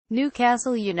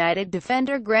Newcastle United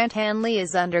defender Grant Hanley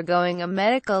is undergoing a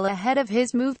medical ahead of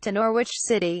his move to Norwich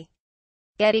City.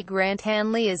 Getty. Grant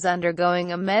Hanley is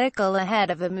undergoing a medical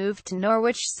ahead of a move to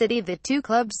Norwich City. The two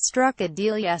clubs struck a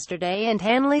deal yesterday and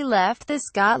Hanley left the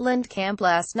Scotland camp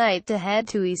last night to head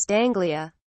to East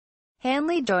Anglia.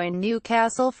 Hanley joined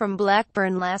Newcastle from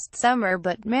Blackburn last summer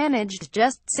but managed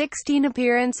just 16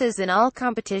 appearances in all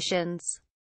competitions.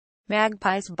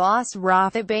 Magpies boss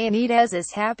Rafa Benitez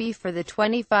is happy for the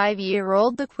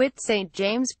 25-year-old to quit St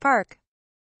James Park.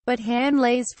 But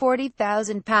Hanley's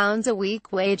 £40,000 a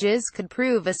week wages could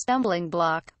prove a stumbling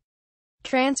block.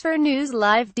 Transfer news,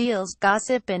 live deals,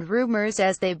 gossip and rumours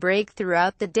as they break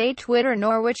throughout the day. Twitter.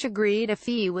 Norwich agreed a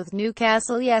fee with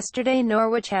Newcastle yesterday.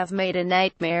 Norwich have made a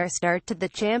nightmare start to the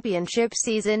Championship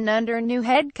season under new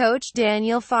head coach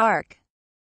Daniel Farke.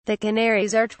 The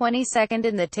Canaries are 22nd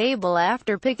in the table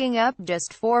after picking up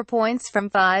just 4 points from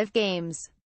 5 games.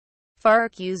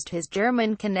 Farke used his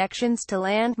German connections to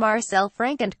land Marcel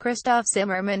Frank and Christoph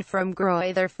Zimmermann from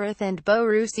Greuther Fürth and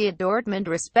Borussia Dortmund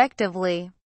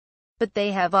respectively. But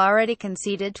they have already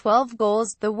conceded 12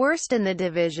 goals, the worst in the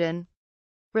division.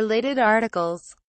 Related articles.